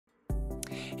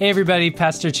Hey everybody,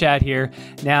 Pastor Chad here.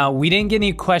 Now, we didn't get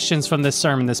any questions from this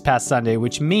sermon this past Sunday,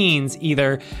 which means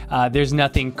either there's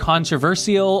nothing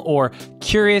controversial or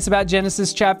curious about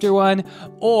Genesis chapter 1,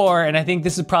 or, and I think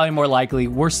this is probably more likely,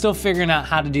 we're still figuring out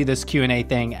how to do this Q&A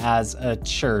thing as a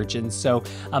church. And so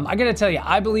I gotta tell you,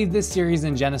 I believe this series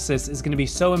in Genesis is gonna be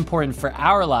so important for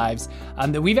our lives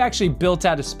that we've actually built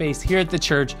out a space here at the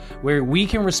church where we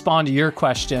can respond to your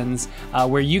questions,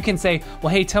 where you can say, well,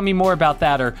 hey, tell me more about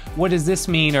that, or what does this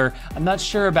mean, or I'm not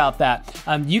sure about that.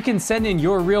 You can send in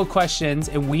your real questions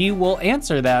and we will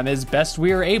answer them as best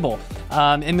we are able.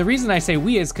 And the reason I say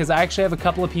we is because I actually have a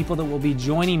couple of people that will be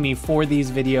joining me for these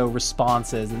video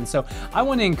responses. And so I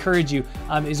want to encourage you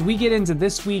as we get into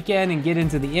this weekend and get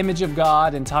into the image of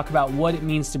God and talk about what it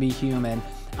means to be human.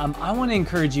 I want to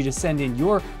encourage you to send in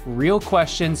your real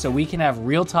questions so we can have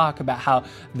real talk about how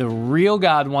the real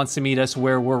God wants to meet us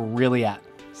where we're really at.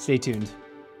 Stay tuned.